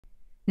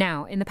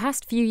Now, in the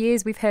past few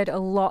years, we've heard a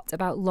lot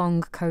about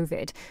long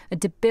COVID, a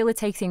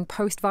debilitating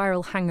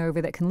post-viral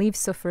hangover that can leave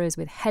sufferers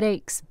with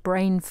headaches,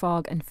 brain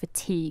fog and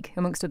fatigue,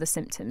 amongst other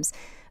symptoms.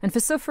 And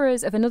for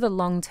sufferers of another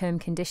long-term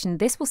condition,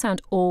 this will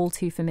sound all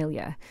too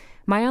familiar.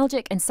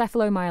 Myalgic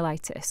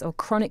encephalomyelitis, or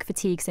chronic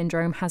fatigue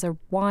syndrome, has a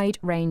wide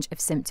range of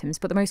symptoms,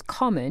 but the most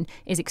common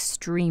is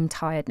extreme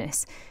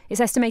tiredness.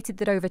 It's estimated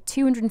that over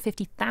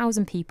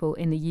 250,000 people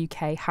in the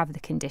UK have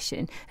the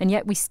condition, and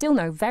yet we still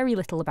know very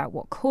little about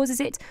what causes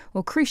it,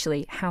 or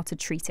crucially, how to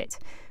treat it.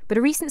 But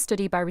a recent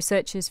study by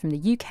researchers from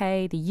the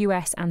UK, the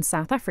US and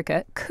South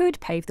Africa could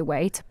pave the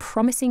way to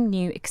promising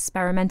new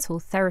experimental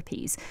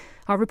therapies.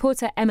 Our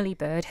reporter Emily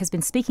Bird has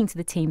been speaking to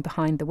the team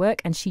behind the work,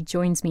 and she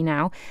joins me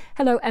now.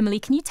 Hello, Emily.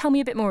 Can you tell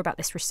me a bit more about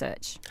this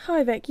research?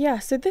 Hi, Vic. Yeah,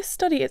 so this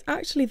study is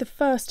actually the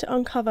first to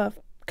uncover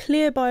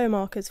clear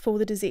biomarkers for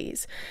the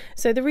disease.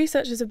 So the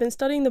researchers have been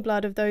studying the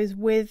blood of those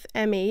with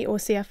ME or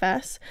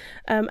CFS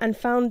and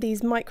found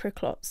these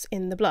microclots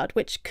in the blood,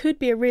 which could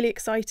be a really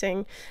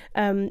exciting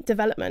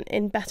development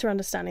in better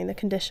understanding the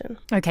condition.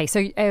 OK,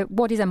 so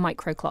what is a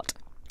microclot?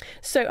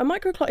 So a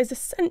microclot is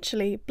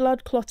essentially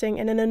blood clotting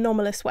in an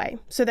anomalous way.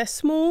 So they're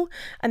small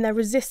and they're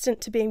resistant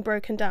to being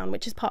broken down,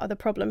 which is part of the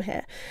problem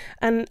here.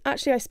 And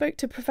actually I spoke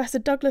to Professor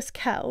Douglas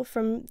Kell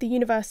from the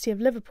University of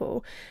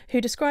Liverpool,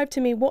 who described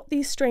to me what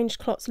these strange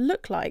clots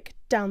look like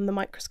down the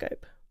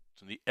microscope.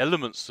 The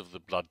elements of the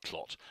blood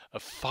clot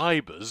are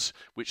fibres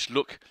which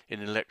look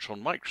in an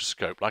electron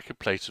microscope like a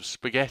plate of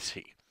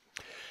spaghetti,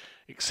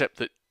 except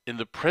that in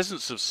the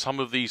presence of some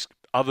of these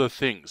other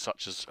things,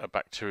 such as a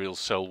bacterial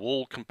cell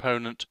wall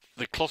component,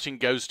 the clotting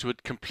goes to a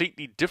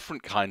completely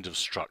different kind of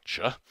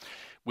structure,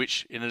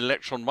 which in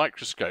electron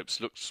microscopes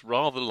looks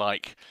rather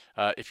like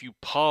if you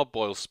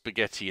parboil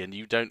spaghetti and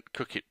you don't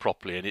cook it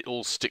properly and it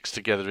all sticks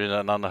together in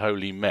an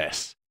unholy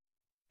mess.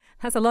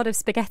 That's a lot of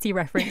spaghetti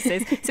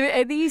references. So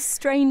are these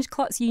strange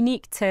clots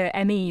unique to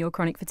ME or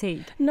chronic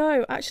fatigue?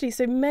 No, actually,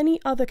 so many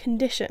other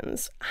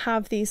conditions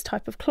have these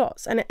type of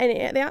clots, and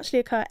they actually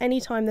occur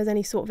anytime there's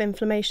any sort of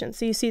inflammation.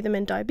 So you see them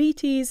in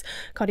diabetes,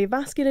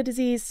 cardiovascular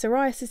disease,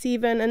 psoriasis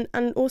even,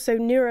 and also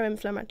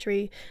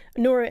neuroinflammatory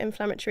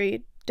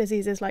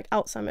diseases like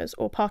Alzheimer's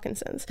or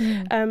Parkinson's.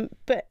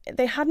 But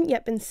they hadn't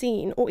yet been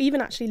seen or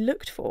even actually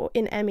looked for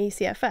in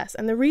ME/CFS.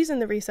 And the reason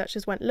the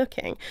researchers went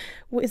looking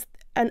was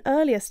an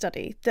earlier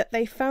study that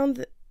they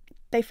found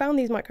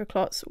these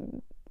microclots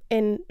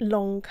in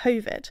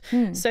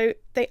LongCovid. So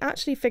they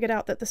actually figured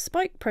out that the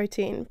spike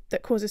protein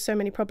that causes so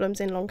many problems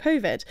in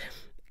LongCovid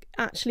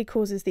actually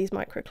causes these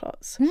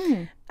microclots.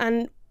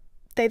 And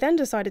they then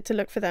decided to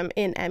look for them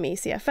in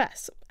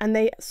ME/CFS, and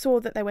they saw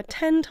that there were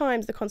 10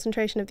 times the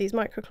concentration of these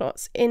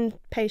microclots in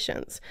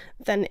patients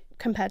than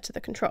compared to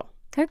the control.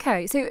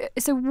 Okay,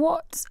 so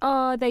what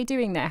are they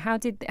doing there? How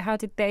did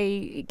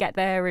they get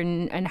there,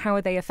 and how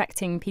are they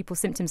affecting people's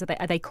symptoms?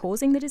 Are they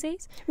causing the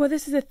disease? Well,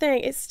 this is the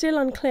thing. It's still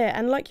unclear,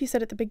 and like you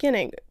said at the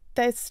beginning,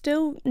 there's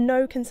still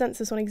no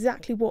consensus on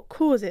exactly what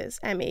causes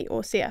ME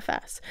or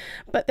CFS,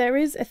 but there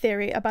is a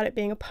theory about it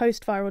being a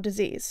post-viral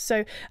disease.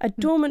 So a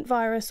dormant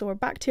virus or a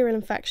bacterial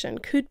infection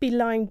could be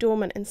lying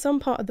dormant in some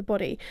part of the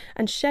body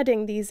and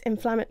shedding these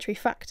inflammatory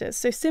factors.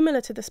 So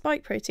similar to the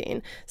spike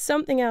protein,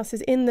 something else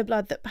is in the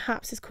blood that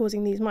perhaps is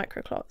causing these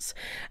microclots.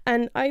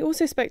 And I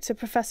also spoke to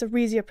Professor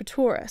Resia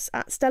Pretorius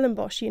at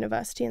Stellenbosch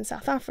University in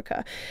South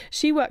Africa.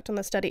 She worked on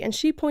the study and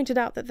she pointed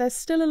out that there's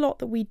still a lot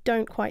that we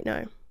don't quite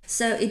know.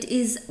 So it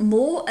is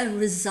more a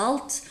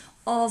result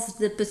of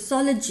the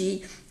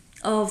pathology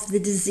of the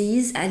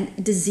disease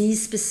and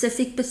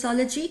disease-specific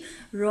pathology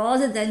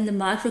rather than the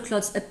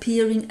microclots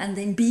appearing and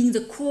then being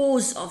the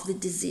cause of the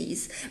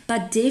disease.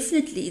 But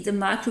definitely the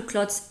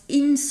microclots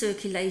in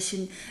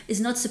circulation is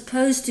not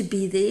supposed to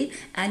be there,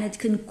 and it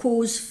can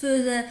cause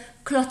further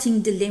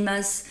clotting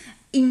dilemmas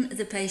in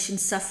the patient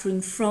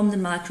suffering from the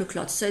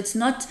microclots. So it's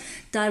not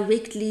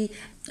directly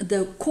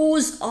the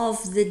cause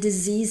of the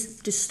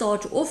disease to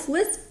start off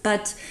with,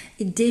 but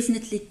it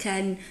definitely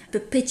can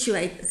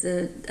perpetuate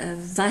the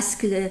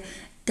vascular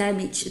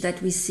damage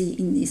that we see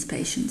in these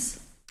patients.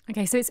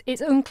 Okay, so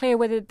it's unclear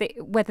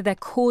whether they're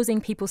causing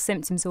people's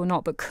symptoms or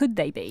not, but could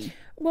they be?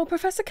 Well,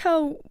 Professor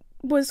Kell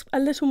was a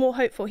little more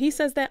hopeful. He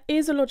says there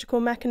is a logical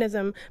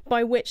mechanism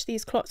by which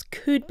these clots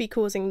could be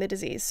causing the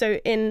disease, so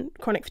in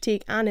chronic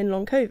fatigue and in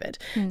long COVID.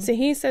 So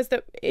he says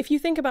that if you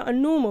think about a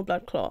normal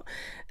blood clot,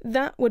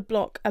 that would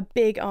block a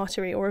big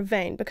artery or a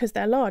vein because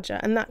they're larger,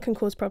 and that can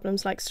cause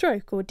problems like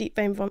stroke or deep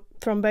vein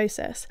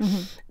thrombosis.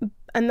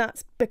 And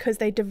that's because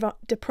they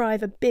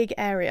deprive a big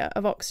area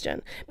of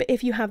oxygen. But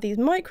if you have these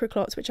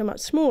microclots, which are much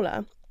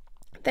smaller,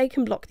 they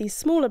can block these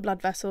smaller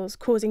blood vessels,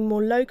 causing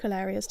more local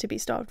areas to be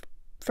starved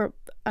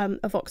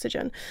of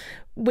oxygen,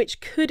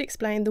 which could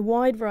explain the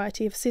wide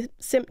variety of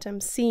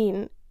symptoms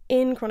seen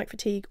in chronic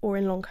fatigue or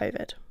in long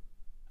COVID.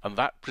 And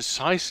that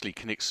precisely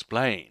can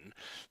explain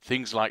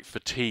things like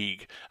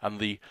fatigue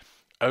and the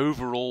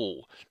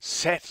overall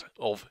set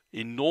of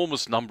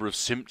enormous number of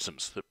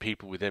symptoms that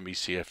people with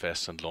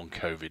ME/CFS and long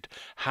COVID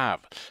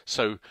have.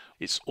 So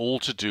it's all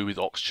to do with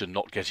oxygen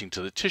not getting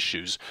to the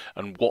tissues,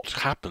 and what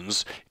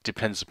happens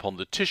depends upon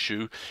the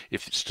tissue.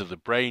 If it's to the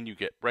brain, you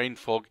get brain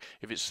fog.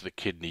 If it's to the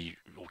kidney,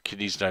 your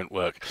kidneys don't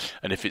work.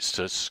 And if it's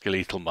to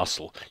skeletal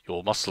muscle,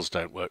 your muscles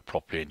don't work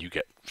properly and you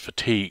get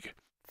fatigue.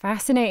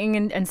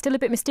 Fascinating and still a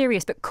bit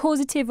mysterious, but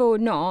causative or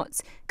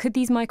not, could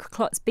these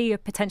microclots be a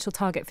potential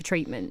target for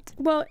treatment?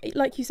 Well,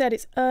 like you said,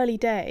 it's early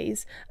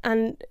days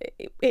and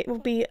it will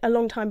be a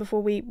long time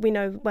before we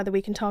know whether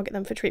we can target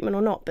them for treatment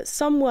or not. But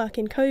some work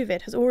in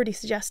COVID has already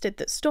suggested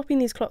that stopping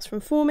these clots from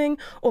forming,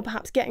 or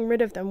perhaps getting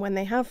rid of them when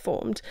they have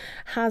formed,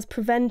 has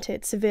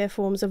prevented severe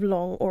forms of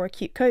long or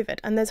acute COVID.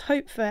 And there's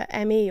hope for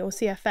ME or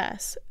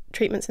CFS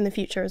treatments in the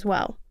future as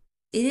well.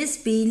 It has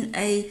been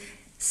a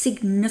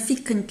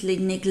significantly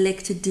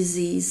neglected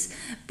disease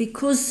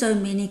because so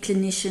many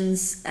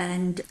clinicians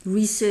and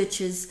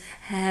researchers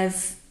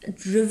have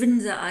driven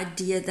the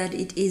idea that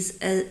it is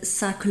a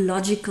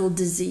psychological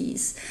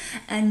disease,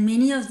 and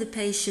many of the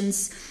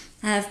patients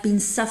have been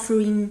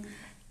suffering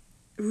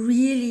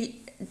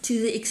really to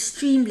the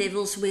extreme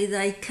levels where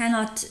they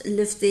cannot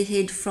lift their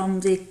head from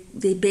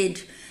their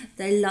bed.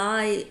 They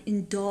lie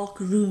in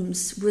dark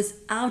rooms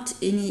without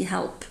any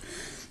help.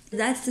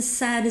 That's the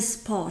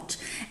saddest part,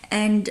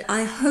 and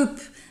I hope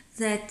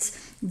that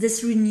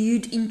this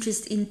renewed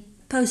interest in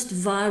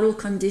post-viral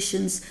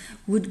conditions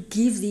would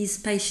give these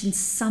patients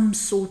some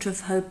sort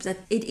of hope that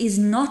it is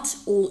not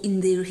all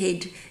in their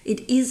head.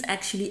 It is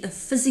actually a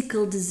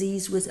physical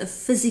disease with a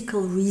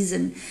physical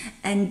reason,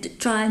 and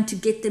trying to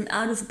get them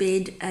out of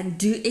bed and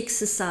do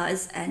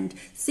exercise and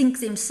think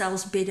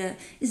themselves better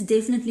is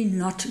definitely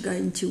not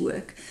going to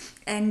work.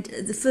 And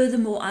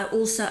furthermore, I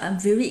also am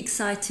very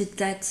excited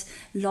that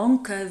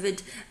long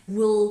COVID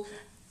will,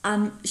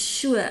 I'm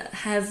sure,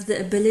 have the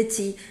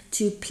ability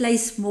to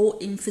place more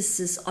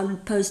emphasis on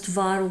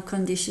post-viral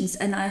conditions.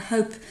 And I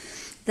hope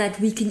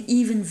that we can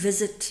even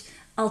visit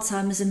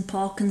Alzheimer's and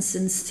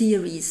Parkinson's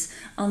theories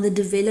on the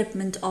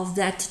development of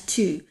that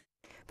too.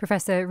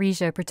 Professor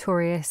Resia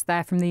Pretorius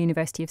there from the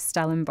University of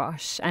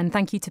Stellenbosch. And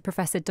thank you to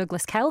Professor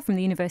Douglas Kell from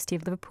the University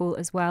of Liverpool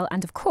as well.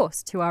 And of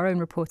course to our own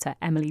reporter,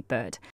 Emily Bird.